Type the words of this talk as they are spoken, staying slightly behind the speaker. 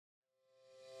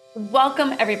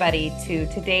Welcome, everybody, to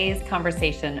today's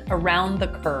conversation around the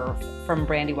curve from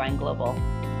Brandywine Global.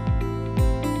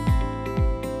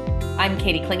 I'm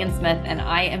Katie Klingensmith, and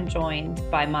I am joined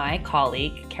by my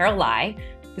colleague, Carol Lai,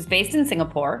 who's based in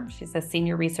Singapore. She's a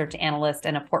senior research analyst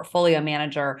and a portfolio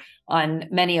manager on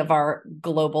many of our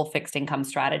global fixed income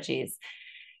strategies.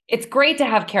 It's great to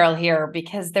have Carol here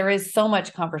because there is so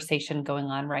much conversation going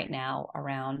on right now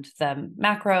around the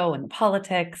macro and the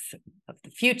politics of the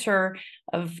future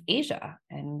of Asia.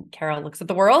 And Carol looks at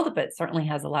the world, but certainly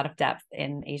has a lot of depth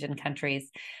in Asian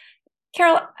countries.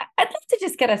 Carol, I'd love to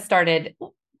just get us started.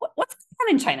 What's going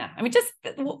on in China? I mean,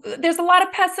 there's a lot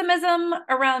of pessimism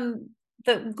around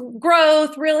the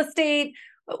growth, real estate.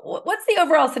 What's the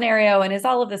overall scenario, and is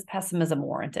all of this pessimism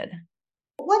warranted?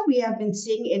 What we have been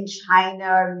seeing in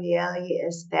China really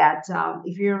is that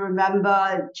if you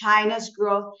remember China's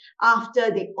growth after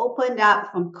they opened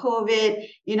up from COVID,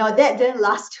 that didn't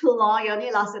last too long. It only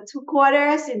lasted 2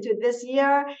 quarters into this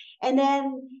year. And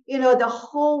then, the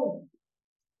whole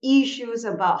issues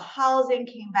about housing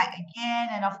came back again.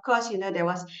 And of course, there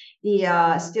was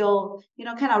the still,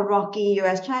 kind of rocky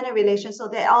US-China relations. So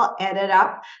they all added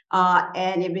up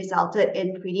and it resulted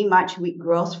in pretty much weak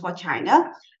growth for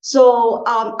China. So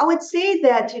I would say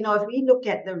that, if we look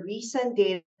at the recent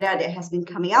data that has been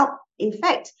coming out, in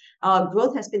fact,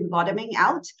 growth has been bottoming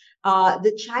out.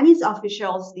 The Chinese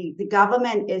officials, the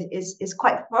government is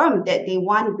quite firm that they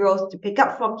want growth to pick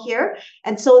up from here.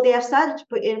 And so they have started to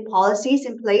put in policies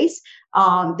in place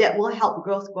that will help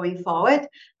growth going forward.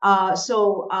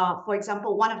 For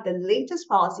example, one of the latest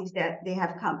policies that they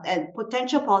have come and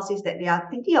potential policies that they are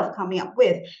thinking of coming up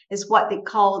with is what they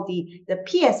call the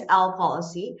PSL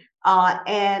policy.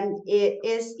 And it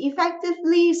is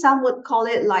effectively, some would call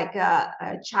it like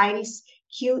a Chinese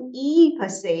QE per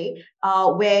se,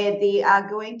 where they are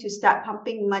going to start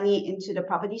pumping money into the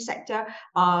property sector,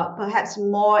 perhaps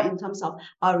more in terms of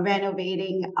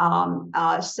renovating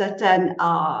certain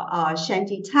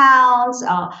shanty towns,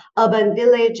 urban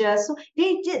villages. So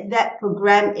they did that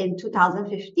program in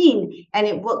 2015 and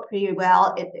it worked pretty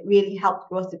well. It really helped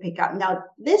growth to pick up. Now,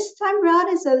 this time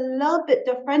around is a little bit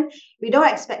different. We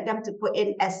don't expect them to put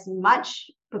in as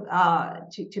much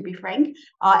to be frank.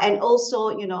 And also,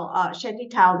 shanty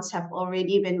towns have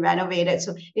already been renovated.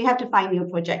 So they have to find new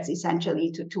projects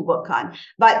essentially to work on.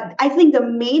 But I think the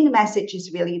main message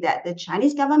is really that the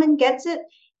Chinese government gets it.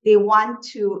 They want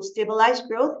to stabilize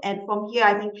growth. And from here,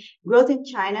 I think growth in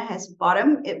China has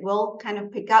bottomed. It will kind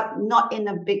of pick up, not in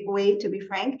a big way, to be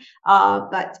frank,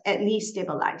 but at least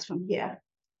stabilize from here.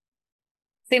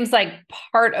 Seems like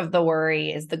part of the worry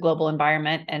is the global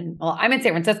environment. And well, I'm in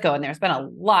San Francisco, and there's been a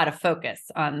lot of focus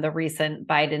on the recent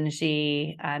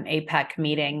Biden-Xi APEC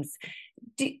meetings.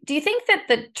 Do you think that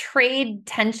the trade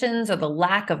tensions or the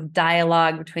lack of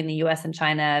dialogue between the US and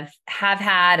China have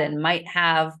had and might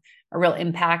have a real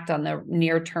impact on the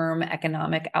near-term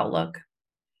economic outlook?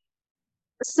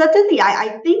 Certainly,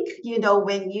 I think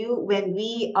when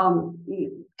we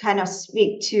kind of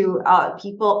speak to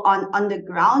people on the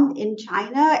ground in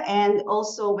China, and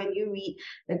also when you read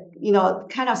the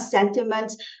kind of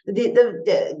sentiments,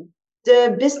 the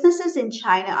businesses in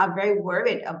China are very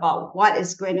worried about what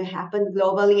is going to happen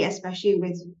globally, especially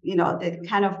with the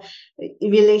kind of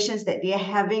relations that they're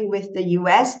having with the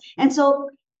US, and so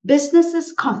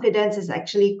businesses' confidence is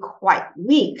actually quite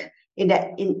weak in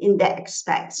that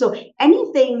aspect. So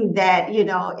anything that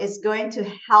is going to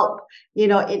help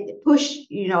it push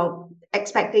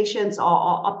expectations or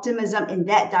optimism in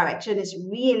that direction is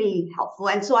really helpful.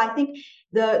 And so I think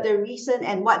the recent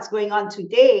and what's going on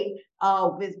today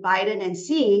with Biden and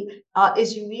Xi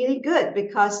is really good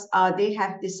because they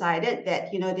have decided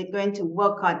that they're going to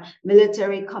work on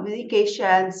military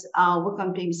communications, work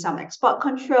on maybe some export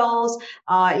controls,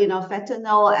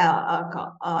 fentanyl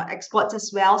exports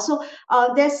as well. So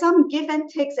there's some give and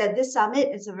takes at this summit.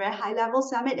 It's a very high level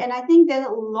summit, and I think there's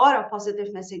a lot of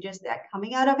positive messages that are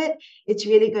coming out of it. It's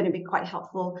really going to be quite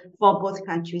helpful for both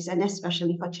countries and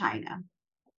especially for China.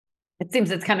 It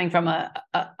seems it's coming from a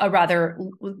rather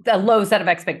low set of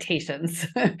expectations,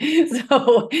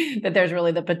 so that there's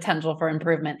really the potential for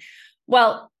improvement.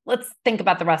 Well, let's think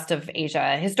about the rest of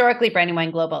Asia. Historically, Brandywine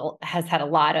Global has had a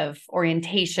lot of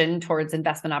orientation towards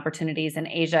investment opportunities in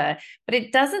Asia, but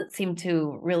it doesn't seem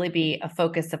to really be a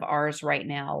focus of ours right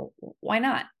now. Why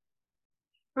not?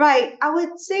 Right. I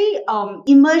would say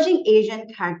emerging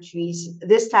Asian countries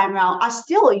this time around are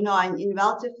still, in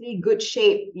relatively good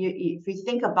shape. If you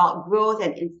think about growth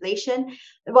and inflation,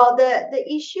 well,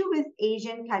 the issue with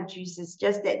Asian countries is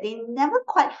just that they never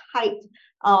quite hiked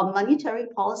monetary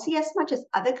policy as much as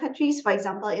other countries. For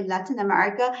example, in Latin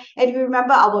America, and if you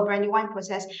remember our Brandywine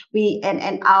process,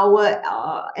 and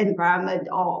our environment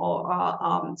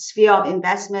or sphere of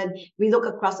investment, we look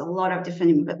across a lot of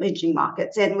different emerging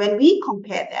markets. And when we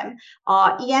compare them,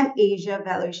 EM Asia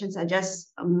valuations are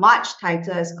just much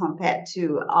tighter as compared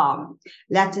to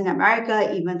Latin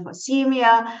America, even for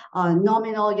CEMEA.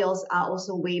 Nominal yields are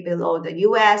also way below the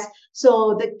US.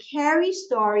 So the carry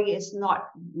story is not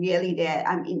really there.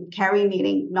 I mean, carry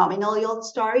meaning nominal yield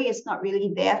story is not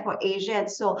really there for Asia.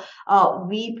 And so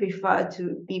we prefer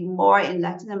to be more in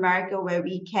Latin America, where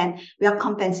we are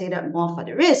compensated more for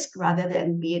the risk rather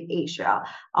than be in Asia,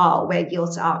 where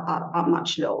yields are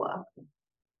much lower.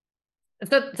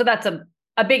 So that's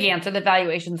a big answer. The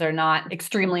valuations are not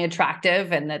extremely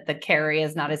attractive and that the carry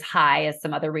is not as high as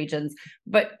some other regions.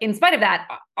 But in spite of that,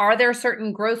 are there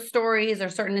certain growth stories or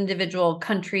certain individual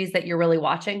countries that you're really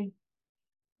watching?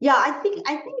 Yeah, I think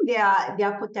there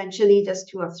are potentially just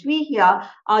two or three here.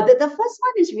 The first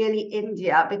one is really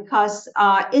India, because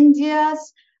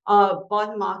India's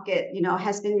bond market,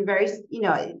 has been very,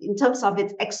 in terms of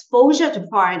its exposure to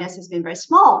foreigners, has been very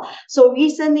small. So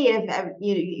recently,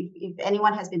 if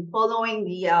anyone has been following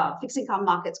the fixed income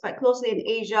markets quite closely in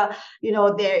Asia,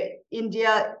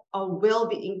 India will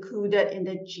be included in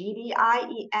the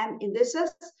GDIEM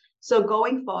indices. So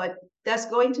going forward, there's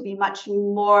going to be much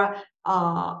more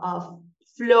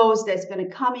flows that's going to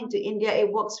come into India.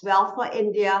 It works well for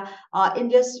India.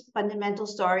 India's fundamental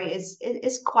story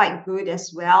is quite good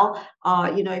as well.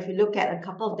 If you look at a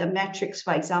couple of the metrics,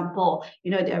 for example,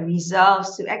 their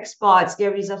reserves to exports,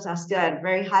 their reserves are still at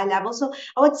very high levels. So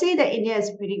I would say that India is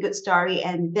a pretty good story,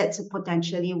 and that's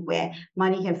potentially where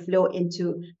money can flow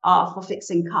into for fixed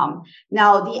income.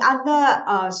 Now, the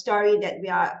other story that we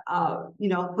are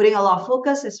putting a lot of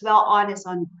focus as well on is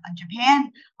on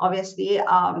Japan, obviously,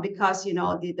 because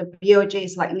the BOJ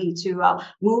is likely to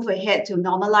move ahead to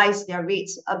normalize their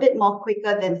rates a bit more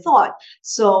quicker than thought.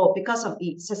 So because of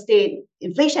the sustained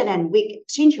inflation and weak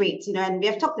exchange rates, and we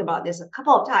have talked about this a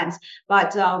couple of times,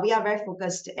 but we are very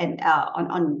focused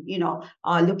on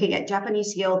looking at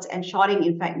Japanese yields and shorting,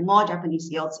 in fact, more Japanese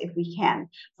yields if we can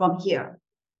from here.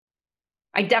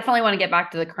 I definitely want to get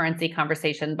back to the currency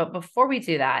conversation, but before we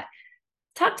do that,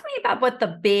 talk to me about what the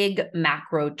big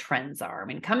macro trends are. I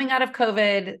mean, coming out of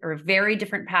COVID, there are very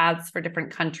different paths for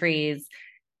different countries.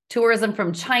 Tourism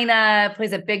from China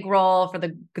plays a big role for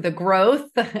the growth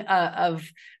of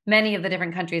many of the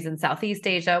different countries in Southeast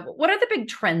Asia. What are the big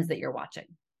trends that you're watching?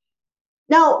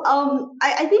 Now,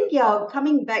 I think,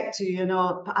 coming back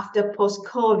to, after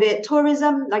post-COVID,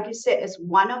 tourism, like you said, is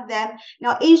one of them.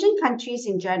 Now, Asian countries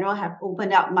in general have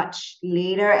opened up much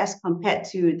later as compared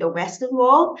to the Western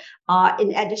world.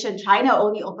 In addition, China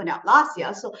only opened up last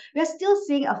year. So we're still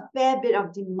seeing a fair bit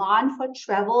of demand for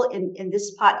travel in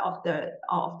this part of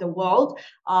the world.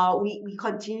 We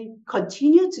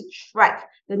continue to track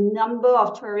the number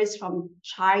of tourists from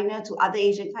China to other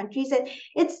Asian countries, and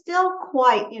it's still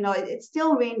quite, it's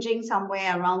still ranging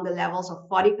somewhere around the levels of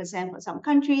 40% for some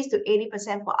countries to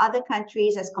 80% for other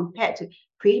countries as compared to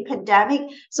pre-pandemic.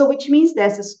 So which means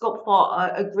there's a scope for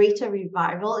a greater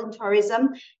revival in tourism.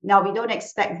 Now, we don't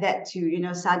expect that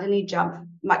to, suddenly jump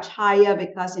much higher,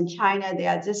 because in China,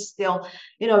 there are just still,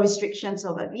 restrictions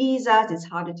over visas. It's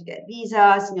harder to get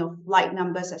visas. Flight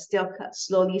numbers are still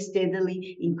slowly,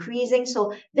 steadily increasing.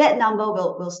 So that number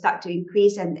will start to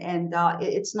increase, and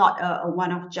it's not a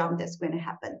one-off jump that's going to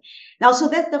happen. Now, so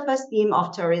that's the first theme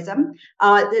of tourism.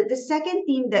 The second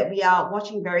theme that we are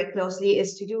watching very closely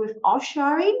is to do with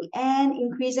offshoring and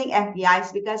increasing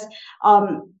FDIs, because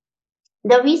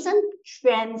the recent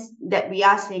trends that we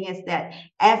are seeing is that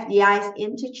FDIs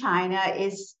into China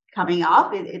is coming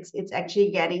up. It's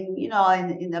actually getting,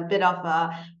 in a bit of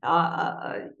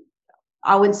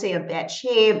I wouldn't say a bad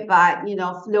shape, but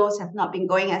flows have not been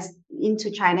going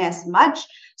into China as much.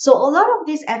 So a lot of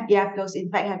these FDI flows, in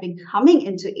fact, have been coming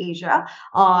into Asia.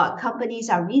 Companies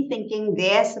are rethinking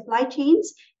their supply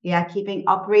chains. They are keeping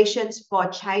operations for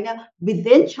China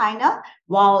within China,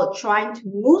 while trying to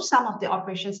move some of the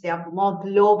operations that are more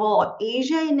global or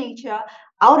Asia in nature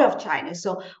out of China.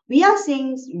 So we are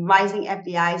seeing rising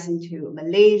FDIs into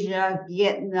Malaysia,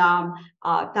 Vietnam,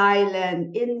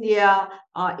 Thailand, India,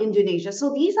 Indonesia.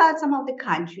 So these are some of the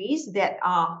countries that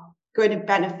are going to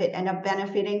benefit and are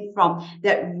benefiting from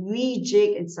that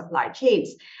rejig in supply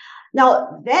chains.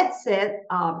 Now, that said,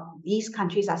 these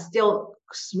countries are still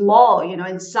small,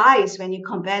 in size when you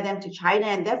compare them to China,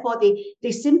 and therefore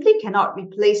they simply cannot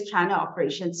replace China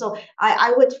operations. So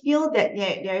I would feel that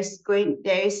there is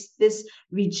this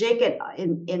rejig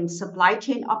in supply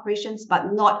chain operations,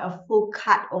 but not a full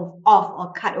cut off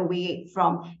or cut away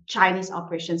from Chinese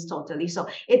operations totally. So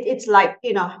it's like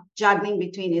juggling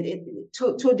between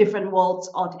two different worlds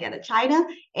altogether, China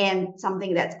and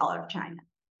something that's out of China.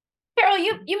 Carol,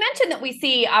 you mentioned that we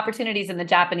see opportunities in the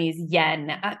Japanese yen.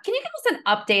 Can you give us an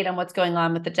update on what's going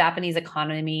on with the Japanese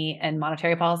economy and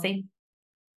monetary policy?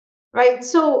 Right.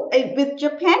 So with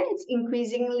Japan, it's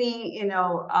increasingly,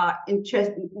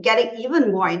 getting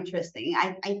even more interesting.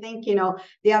 I think,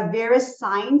 there are various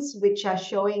signs which are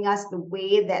showing us the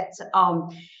way that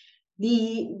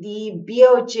the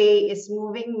BOJ is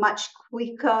moving much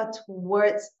quicker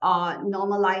towards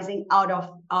normalizing out of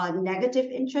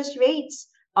negative interest rates.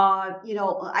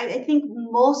 I think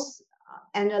most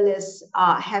analysts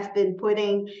have been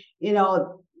putting,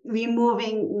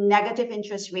 removing negative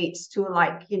interest rates to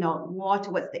more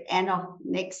towards the end of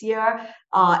next year.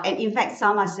 And in fact,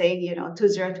 some are saying,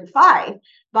 2025.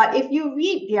 But if you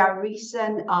read their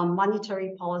recent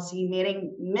monetary policy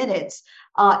meeting minutes,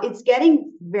 it's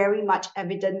getting very much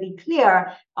evidently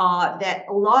clear that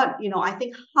a lot, I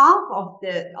think half of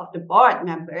the board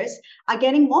members are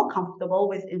getting more comfortable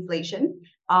with inflation.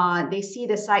 They see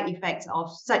the side effects of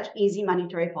such easy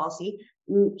monetary policy,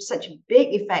 such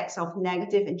big effects of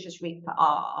negative interest rates.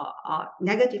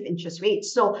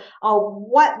 So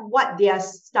what they are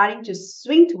starting to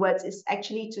swing towards is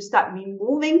actually to start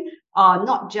removing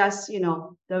not just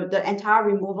the entire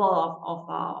removal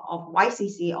of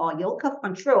YCC or yield curve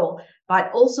control, but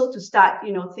also to start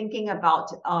thinking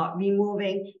about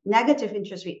removing negative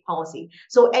interest rate policy.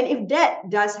 So, and if that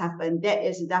does happen, that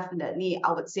is definitely,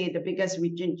 I would say, the biggest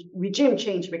regime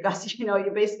change, because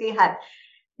you basically had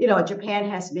Japan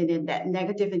has been in that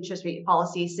negative interest rate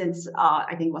policy since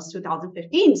I think it was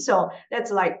 2015. So that's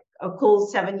like a cool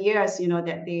 7 years,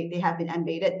 that they have been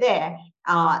embedded there.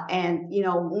 And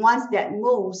once that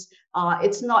moves,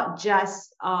 it's not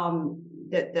just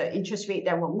the interest rate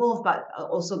that will move, but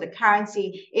also the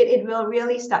currency. It will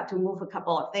really start to move a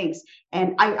couple of things.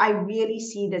 And I really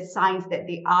see the signs that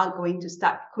they are going to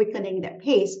start quickening that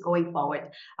pace going forward.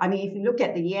 I mean, if you look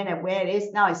at the yen and where it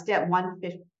is now, it's at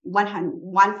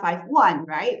 151,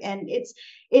 right? And it's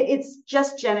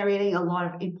just generating a lot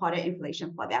of imported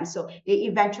inflation for them. So they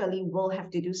eventually will have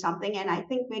to do something. And I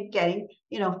think we're getting,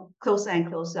 closer and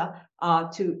closer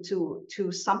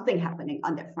to something happening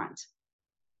on that front.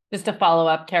 Just to follow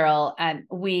up, Carol,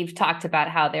 we've talked about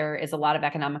how there is a lot of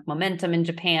economic momentum in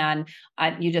Japan.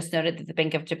 You just noted that the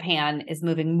Bank of Japan is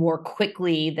moving more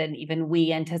quickly than even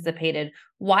we anticipated.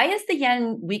 Why is the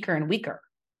yen weaker and weaker?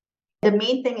 The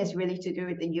main thing is really to do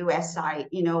with the US side,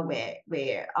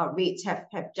 where our rates have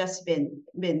just been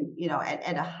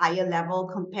at a higher level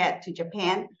compared to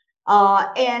Japan.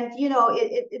 And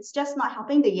it's just not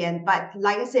helping the yen. But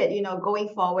like I said,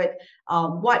 going forward,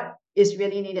 what is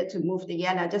really needed to move the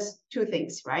yen are just two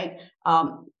things, right?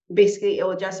 Basically, it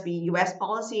will just be US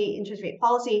policy, interest rate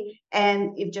policy.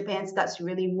 And if Japan starts to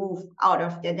really move out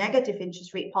of their negative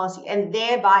interest rate policy, and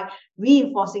thereby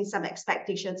reinforcing some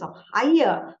expectations of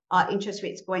higher interest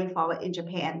rates going forward in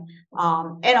Japan.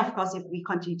 And of course, if we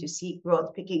continue to see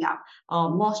growth picking up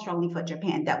more strongly for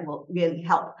Japan, that will really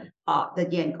help the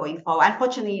yen going forward.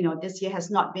 Unfortunately, this year has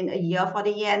not been a year for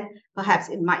the yen. Perhaps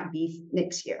it might be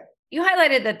next year. You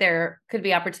highlighted that there could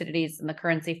be opportunities in the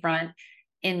currency front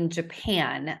in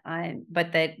Japan,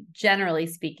 but that generally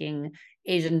speaking,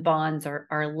 Asian bonds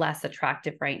are less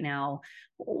attractive right now.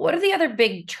 What are the other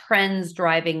big trends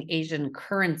driving Asian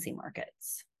currency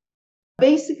markets?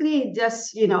 Basically,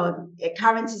 just,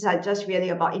 currencies are just really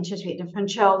about interest rate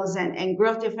differentials and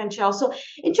growth differentials. So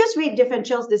interest rate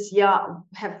differentials this year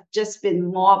have just been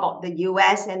more about the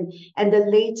US and the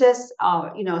latest,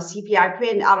 CPI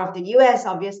print out of the US,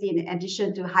 obviously, in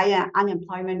addition to higher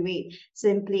unemployment rate,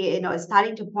 simply, is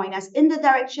starting to point us in the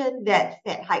direction that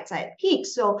Fed hikes are at peak.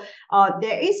 So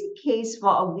there is a case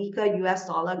for a weaker US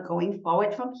dollar going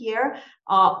forward from here.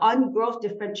 On growth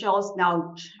differentials,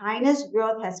 now China's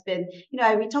growth has been,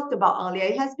 we talked about earlier,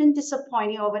 it has been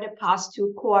disappointing over the past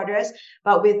 2 quarters,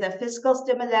 but with the fiscal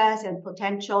stimulus and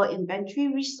potential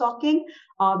inventory restocking,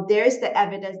 there is the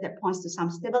evidence that points to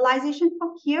some stabilization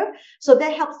from here. So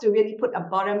that helps to really put a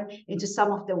bottom into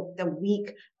some of the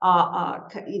weak,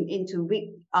 into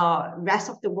weak rest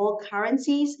of the world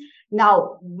currencies.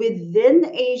 Now,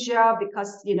 within Asia,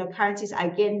 because currencies are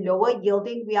again lower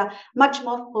yielding, we are much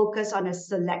more focused on a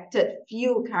selected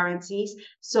few currencies.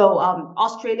 So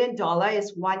Australian dollar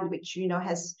is one which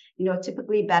has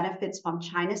typically benefits from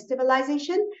China's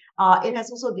stabilization. It has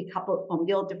also decoupled from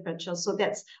yield differential. So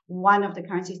that's one of the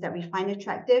currencies that we find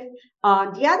attractive.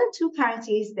 The other two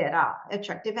currencies that are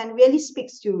attractive and really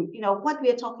speaks to what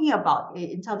we are talking about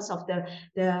in terms of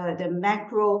the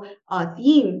macro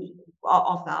theme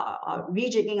of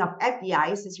rejigging of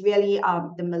FDIs is really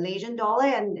the Malaysian dollar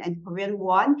and Korean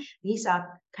won. These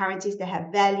are currencies that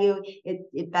have value.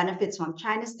 It benefits from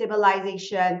China's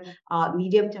stabilization.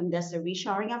 Medium term, there's a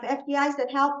reshoring of FDIs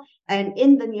that help. And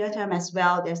in the near term as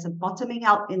well, there's a bottoming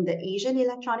out in the Asian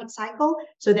electronic cycle.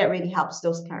 So that really helps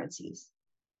those currencies.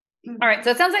 All right. So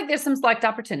it sounds like there's some select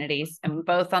opportunities, and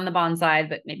both on the bond side,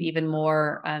 but maybe even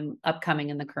more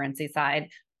upcoming in the currency side.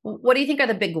 What do you think are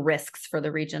the big risks for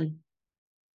the region?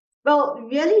 Well,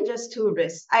 really just two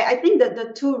risks. I think that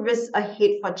the two risks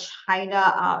ahead for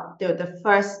China are the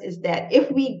first is that if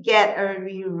we get a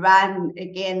rerun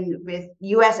again with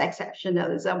US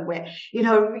exceptionalism where,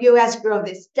 US growth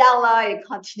is stellar, it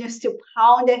continues to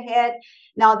pound ahead.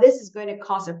 Now, this is going to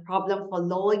cause a problem for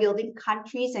lower yielding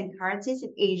countries and currencies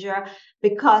in Asia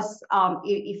because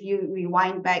if you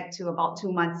rewind back to about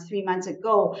 2 months, 3 months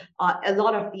ago, a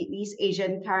lot of these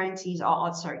Asian currencies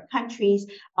countries,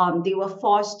 they were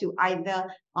forced to either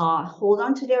hold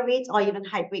on to their rates or even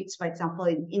hike rates, for example,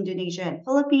 in Indonesia and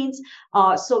Philippines.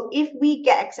 So if we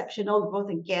get exceptional growth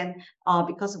again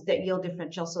because of that yield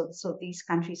differential, so these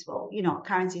countries will,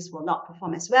 currencies will not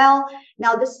perform as well.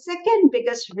 Now, the second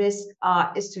biggest risk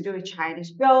is to do with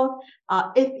China's growth.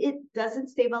 If it doesn't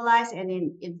stabilize and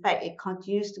in fact it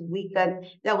continues to weaken,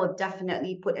 that will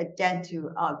definitely put a dent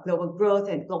to global growth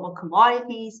and global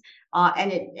commodities.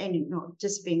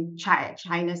 Just being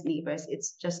China's neighbors,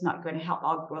 it's just not going to help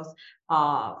our growth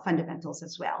fundamentals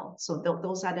as well. So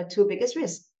those are the two biggest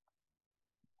risks.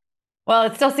 Well,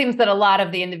 it still seems that a lot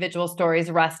of the individual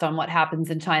stories rest on what happens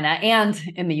in China and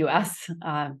in the US.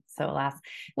 So alas,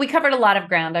 we covered a lot of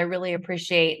ground. I really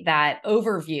appreciate that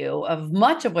overview of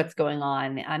much of what's going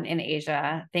on in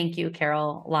Asia. Thank you,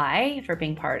 Carol Lai, for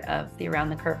being part of the Around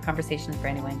the Curve conversation for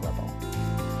Brandywine Global.